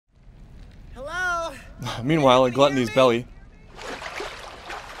Meanwhile, in Gluttony's belly.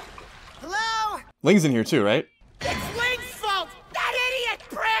 Hello? Ling's in here too, right? It's Ling's fault! That idiot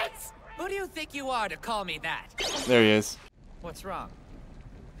Prince! Who do you think you are to call me that? There he is. What's wrong?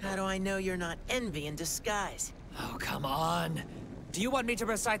 How do I know you're not envy in disguise? Oh, come on. Do you want me to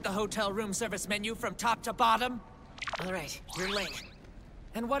recite the hotel room service menu from top to bottom? All right, you're Ling.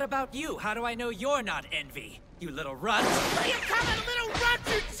 And what about you? How do I know you're not envy? You little runt. Are you coming, little runt,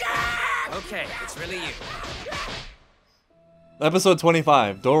 you jack? Okay, it's really you. Episode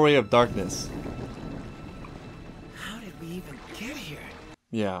 25, Doorway of Darkness. How did we even get here?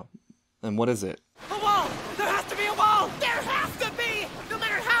 Yeah, and what is it? A wall! There has to be a wall! There has to be! No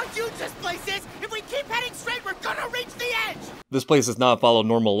matter how huge this place is, if we keep heading straight, we're gonna reach the edge! This place does not follow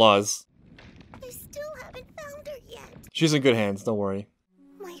normal laws. I still haven't found her yet. She's in good hands, don't worry.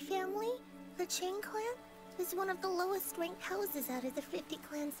 My family, the Qing clan, is one of the lowest ranked houses out of the 50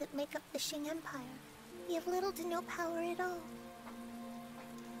 clans that make up the Qing Empire. We have little to no power at all.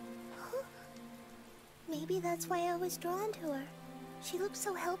 Huh? Maybe that's why I was drawn to her. She looked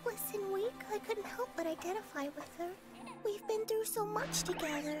so helpless and weak, I couldn't help but identify with her. We've been through so much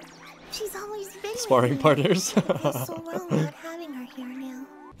together. She's always been Sparring partners. It feels so wrong not having her here now.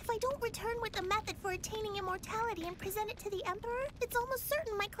 If I don't return with a method for attaining immortality and present it to the Emperor, it's almost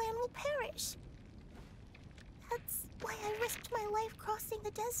certain my clan will perish. That's why I risked my life crossing the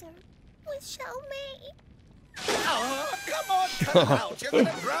desert with Xiao Mei. Oh, come on, cut it out. You're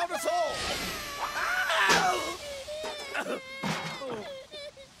gonna drown us all. Ow!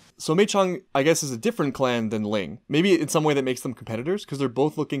 So Mei Chang, I guess, is a different clan than Ling. Maybe in some way that makes them competitors, because they're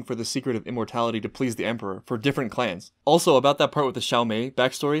both looking for the secret of immortality to please the Emperor for different clans. Also, about that part with the Xiao Mei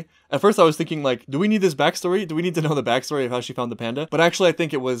backstory, at first I was thinking, like, do we need this backstory? Do we need to know the backstory of how she found the panda? But actually, I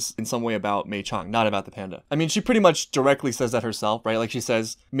think it was in some way about Mei Chang, not about the panda. I mean, she pretty much directly says that herself, right? Like, she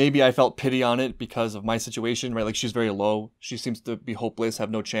says, maybe I felt pity on it because of my situation, right? Like, she's very low. She seems to be hopeless, have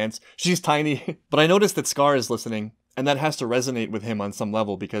no chance. She's tiny. But I noticed that Scar is listening. And that has to resonate with him on some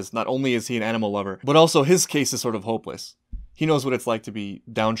level because not only is he an animal lover, but also his case is sort of hopeless. He knows what it's like to be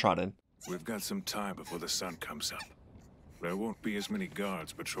downtrodden. We've got some time before the sun comes up. There won't be as many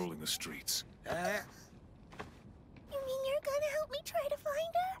guards patrolling the streets. You mean you're gonna help me try to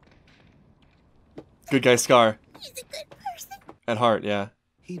find her? Good guy Scar. He's a good person. At heart, yeah.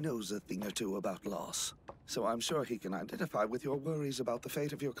 He knows a thing or two about loss, so I'm sure he can identify with your worries about the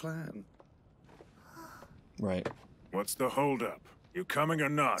fate of your clan. Right. What's the holdup? You coming or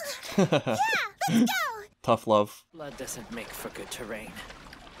not? Yeah, let's go! Tough love. Blood doesn't make for good terrain.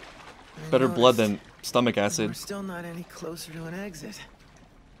 Better blood than stomach acid. We're still not any closer to an exit.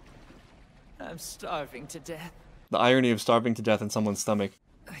 I'm starving to death. The irony of starving to death in someone's stomach.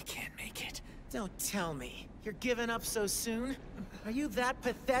 I can't make it. Don't tell me. You're giving up so soon? Are you that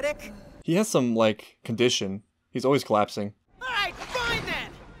pathetic? He has some, like, condition. He's always collapsing. Alright, fine then!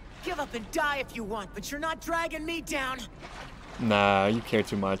 Give up and die if you want, but you're not dragging me down! Nah, you care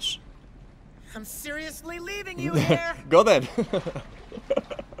too much. I'm seriously leaving you here! Go then!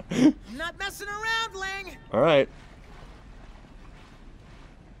 I'm not messing around, Ling! Alright.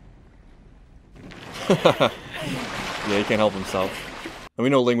 Yeah, he can't help himself. And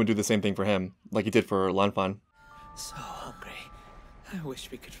we know Ling would do the same thing for him, like he did for Lanfan. So hungry. I wish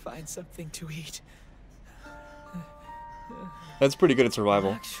we could find something to eat. That's pretty good at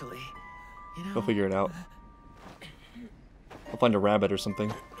survival. Actually, you know... He'll figure it out. He'll find a rabbit or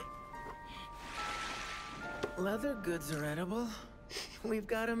something. Leather goods are edible. We've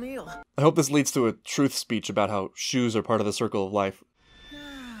got a meal. I hope this leads to a truth speech about how shoes are part of the circle of life.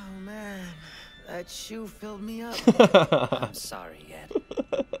 Oh man, that shoe filled me up. I'm sorry,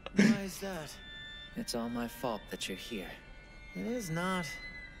 Ed. Why is that? It's all my fault that you're here. It is not.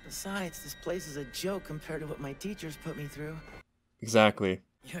 Besides, this place is a joke compared to what my teachers put me through. Exactly.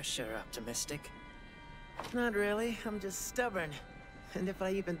 You're sure optimistic. Not really, I'm just stubborn. And if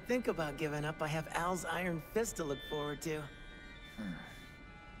I even think about giving up, I have Al's iron fist to look forward to.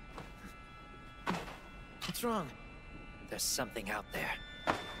 What's wrong? There's something out there.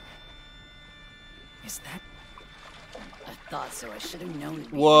 Is that? I thought so. I should have known.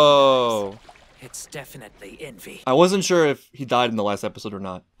 Whoa. It's definitely envy. I wasn't sure if he died in the last episode or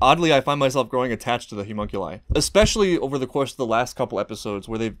not. Oddly, I find myself growing attached to the homunculi, especially over the course of the last couple episodes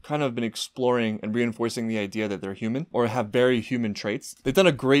where they've kind of been exploring and reinforcing the idea that they're human or have very human traits. They've done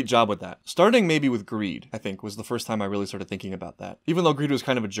a great job with that. Starting maybe with Greed, I think, was the first time I really started thinking about that. Even though Greed was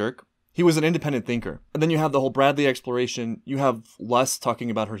kind of a jerk, he was an independent thinker. And then you have the whole Bradley exploration, you have Lust talking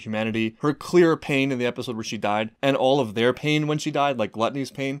about her humanity, her clear pain in the episode where she died, and all of their pain when she died, like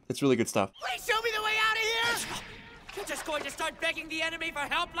Gluttony's pain. It's really good stuff. Please show me the way out of here! You're just going going to start begging the enemy for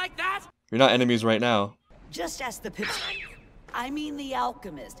help like that? You're not enemies right now. Just ask the Pips. I mean the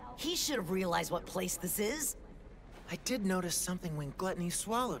alchemist. He should have realized what place this is. I did notice something when Gluttony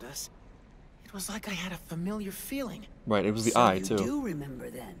swallowed us. It was like I had a familiar feeling. Right, it was the So eye, you too. do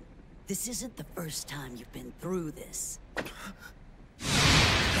remember then. This isn't the first time you've been through this.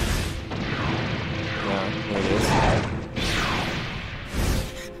 Yeah, there it is.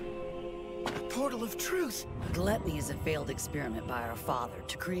 Portal of truth. Gluttony is a failed experiment by our father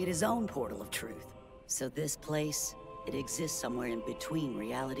to create his own portal of truth. So this place, it exists somewhere in between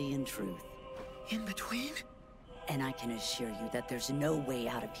reality and truth. In between? And I can assure you that there's no way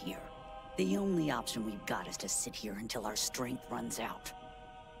out of here. The only option we've got is to sit here until our strength runs out.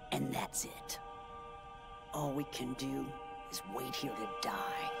 And that's it. All we can do is wait here to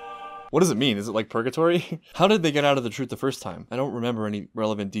die. What does it mean? Is it like purgatory? How did they get out of the truth the first time? I don't remember any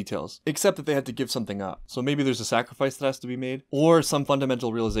relevant details, except that they had to give something up. So maybe there's a sacrifice that has to be made, or some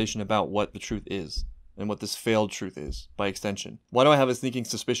fundamental realization about what the truth is, and what this failed truth is, by extension. Why do I have a sneaking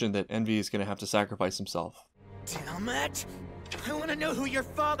suspicion that Envy is going to have to sacrifice himself? Damn it! I want to know who your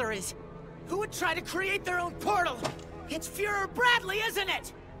father is. Who would try to create their own portal? It's Führer Bradley, isn't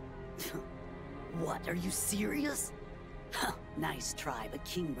it? What, are you serious? Huh, nice try, but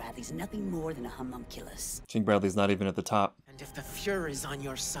King Bradley's nothing more than a homunculus. King Bradley's not even at the top. And if the Führer is on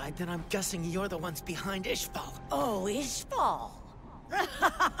your side, then I'm guessing you're the ones behind Ishval. Oh, Ishval!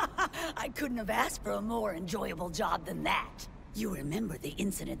 I couldn't have asked for a more enjoyable job than that. You remember the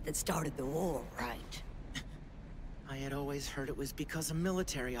incident that started the war, right? I had always heard it was because a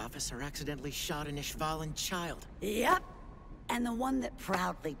military officer accidentally shot an Ishvalan child. Yep. And the one that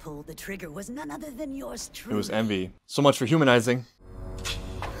proudly pulled the trigger was none other than yours truly. It was Envy. So much for humanizing.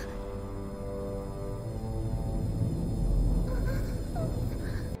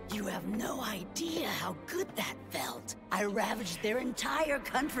 You have no idea how good that felt. I ravaged their entire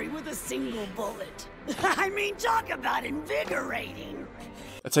country with a single bullet. I mean, talk about invigorating.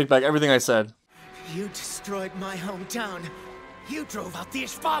 I take back everything I said. You destroyed my hometown. You drove out the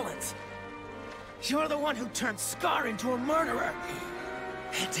Ishvalans. You're the one who turned Scar into a murderer.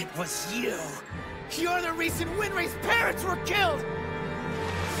 And it was you. You're the reason Winry's parents were killed.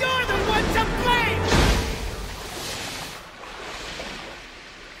 You're the one to blame!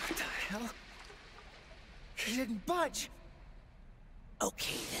 What the hell? He didn't budge.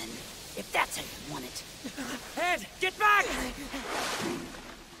 Okay then, if that's how you want it. Ed, get back!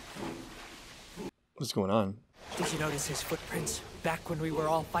 What's going on? Did you notice his footprints back when we were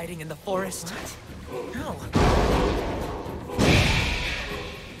all fighting in the forest? No.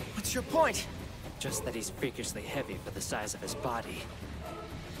 What's your point? Just that he's freakishly heavy for the size of his body.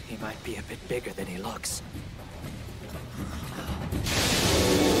 He might be a bit bigger than he looks.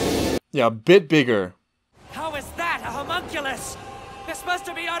 Yeah, a bit bigger. How is that a homunculus? They're supposed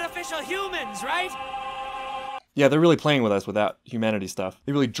to be artificial humans, right? Yeah, they're really playing with us with that humanity stuff.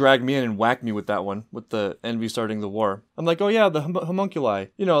 They really dragged me in and whacked me with that one, with the Envy starting the war. I'm like, oh yeah, the homunculi.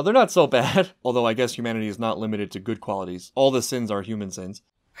 You know, they're not so bad. Although I guess humanity is not limited to good qualities. All the sins are human sins.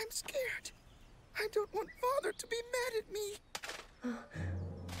 I'm scared. I don't want Father to be mad at me.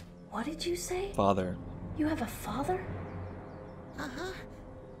 What did you say? Father. You have a father? Uh-huh.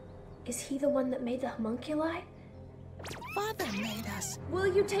 Is he the one that made the homunculi? Father made us. Will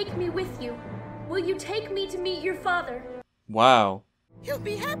you take me with you? Will you take me to meet your father? Wow. He'll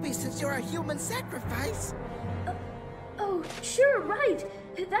be happy since you're a human sacrifice. Oh, sure, right.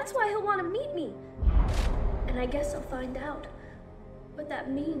 That's why he'll want to meet me. And I guess I'll find out what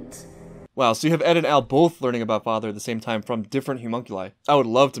that means. Wow, so you have Ed and Al both learning about Father at the same time from different homunculi. I would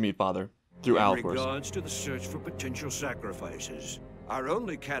love to meet Father. Through Al, of course. In regards to the search for potential sacrifices, our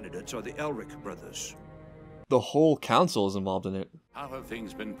only candidates are the Elric brothers. The whole council is involved in it. How have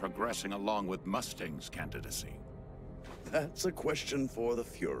things been progressing along with Mustang's candidacy? That's a question for the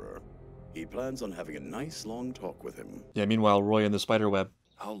Führer. He plans on having a nice long talk with him. Yeah, meanwhile, Roy in the spiderweb.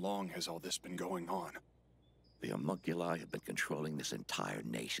 How long has all this been going on? The homunculi have been controlling this entire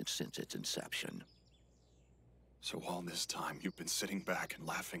nation since its inception. So all this time you've been sitting back and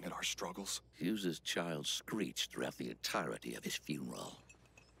laughing at our struggles? Hughes's child screeched throughout the entirety of his funeral.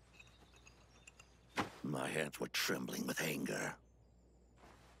 My hands were trembling with anger.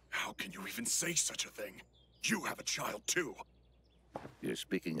 How can you even say such a thing? You have a child too. You're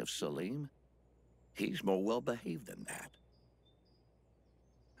speaking of Salim? He's more well-behaved than that.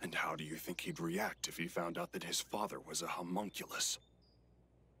 And how do you think he'd react if he found out that his father was a homunculus?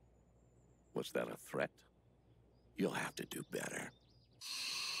 Was that a threat? You'll have to do better.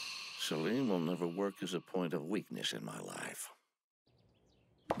 Salim will never work as a point of weakness in my life.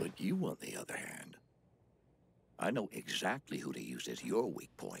 But you, on the other hand, I know exactly who to use as your weak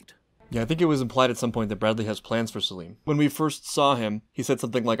point. Yeah, I think it was implied at some point that Bradley has plans for Selim. When we first saw him, he said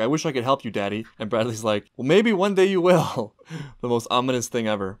something like, "I wish I could help you, Daddy." And Bradley's like, "Well, maybe one day you will." The most ominous thing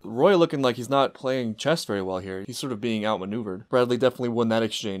ever. Roy looking like he's not playing chess very well here. He's sort of being outmaneuvered. Bradley definitely won that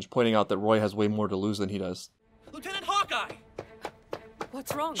exchange, pointing out that Roy has way more to lose than he does. Lieutenant Hawkeye!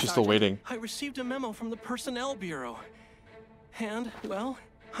 What's wrong, She's Sergeant? still waiting. I received a memo from the Personnel Bureau. And, well,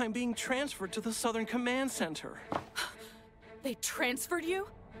 I'm being transferred to the Southern Command Center. They transferred you?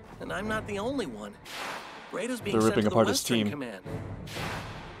 And I'm not the only one. Rada's being They're sent ripping to the apart his Western team. Command.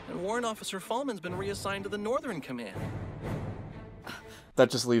 And Warrant Officer Fallman's been reassigned to the Northern Command.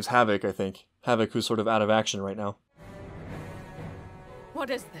 That just leaves Havoc, I think. Havoc, who's sort of out of action right now. What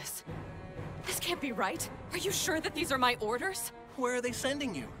is this? This can't be right. Are you sure that these are my orders? Where are they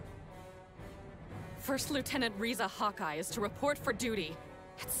sending you? First Lieutenant Riza Hawkeye is to report for duty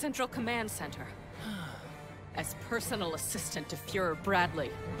at Central Command Center as personal assistant to Fuhrer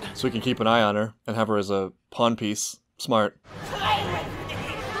Bradley. So we can keep an eye on her and have her as a pawn piece. Smart. Hell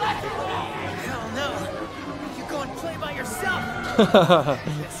no! You go and play by yourself!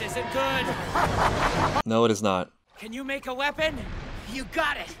 This isn't good! No, it is not. Can you make a weapon? You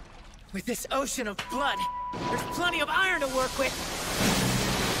got it! With this ocean of blood, there's plenty of iron to work with!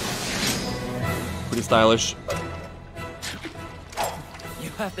 Pretty stylish. You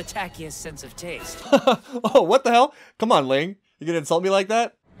have the tackiest sense of taste. Oh, what the hell? Come on, Ling. You gonna insult me like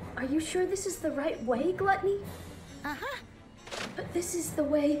that? Are you sure this is the right way, Gluttony? Uh-huh. But this is the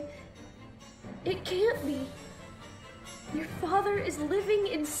way... It can't be. Your father is living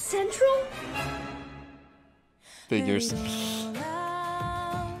in Central? Figures.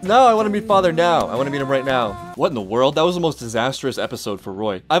 No, I want to meet Father now. I want to meet him right now. What in the world? That was the most disastrous episode for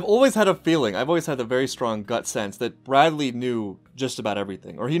Roy. I've always had a feeling, I've always had a very strong gut sense that Bradley knew just about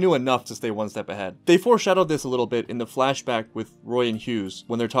everything, or he knew enough to stay one step ahead. They foreshadowed this a little bit in the flashback with Roy and Hughes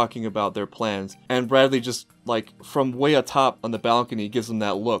when they're talking about their plans, and Bradley just, like, from way atop on the balcony gives him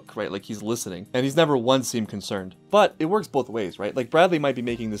that look, right, like he's listening, and he's never once seemed concerned. But it works both ways, right? Like, Bradley might be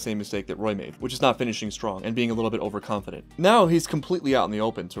making the same mistake that Roy made, which is not finishing strong and being a little bit overconfident. Now he's completely out in the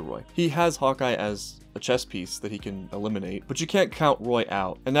open to Roy. He has Hawkeye as a chess piece that he can eliminate, but you can't count Roy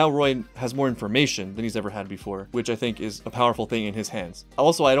out. And now Roy has more information than he's ever had before, which I think is a powerful thing in his hands.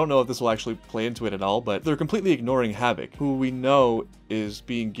 Also, I don't know if this will actually play into it at all, but they're completely ignoring Havoc, who we know is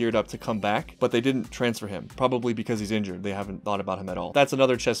being geared up to come back, but they didn't transfer him, probably because he's injured. They haven't thought about him at all. That's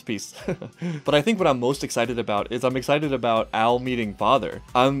another chess piece. But I think what I'm most excited about is I'm excited about Al meeting Father.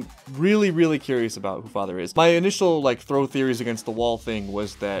 I'm really, really curious about who Father is. My initial, like, throw theories against the wall thing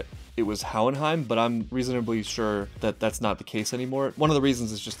was that it was Hohenheim, but I'm reasonably sure that that's not the case anymore. One of the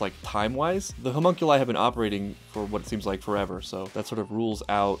reasons is just, like, time-wise. The homunculi have been operating for what it seems like forever, so that sort of rules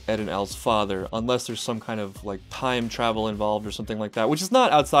out Ed and Al's father, unless there's some kind of, like, time travel involved or something like that, which is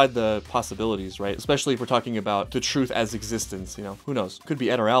not outside the possibilities, right? Especially if we're talking about the truth as existence, you know? Who knows? Could be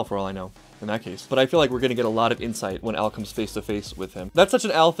Ed or Al for all I know in that case. But I feel like we're gonna get a lot of insight when Al comes face to face with him. That's such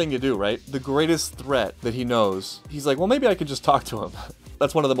an Al thing to do, right? The greatest threat that he knows, he's like, well, maybe I could just talk to him.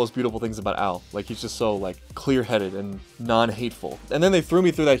 That's one of the most beautiful things about Al. Like, he's just so, like, clear-headed and non-hateful. And then they threw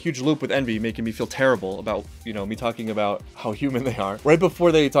me through that huge loop with Envy, making me feel terrible about, you know, me talking about how human they are. Right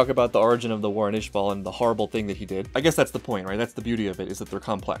before they talk about the origin of the war in Ishbal and the horrible thing that he did. I guess that's the point, right? That's the beauty of it, is that they're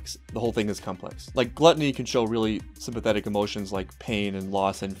complex. The whole thing is complex. Like, Gluttony can show really sympathetic emotions like pain and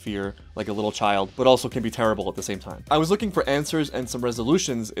loss and fear, like a little child, but also can be terrible at the same time. I was looking for answers and some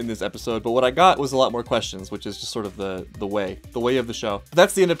resolutions in this episode, but what I got was a lot more questions, which is just sort of the way of the show. But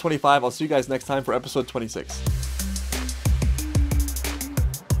that's the end of 25. I'll see you guys next time for episode 26.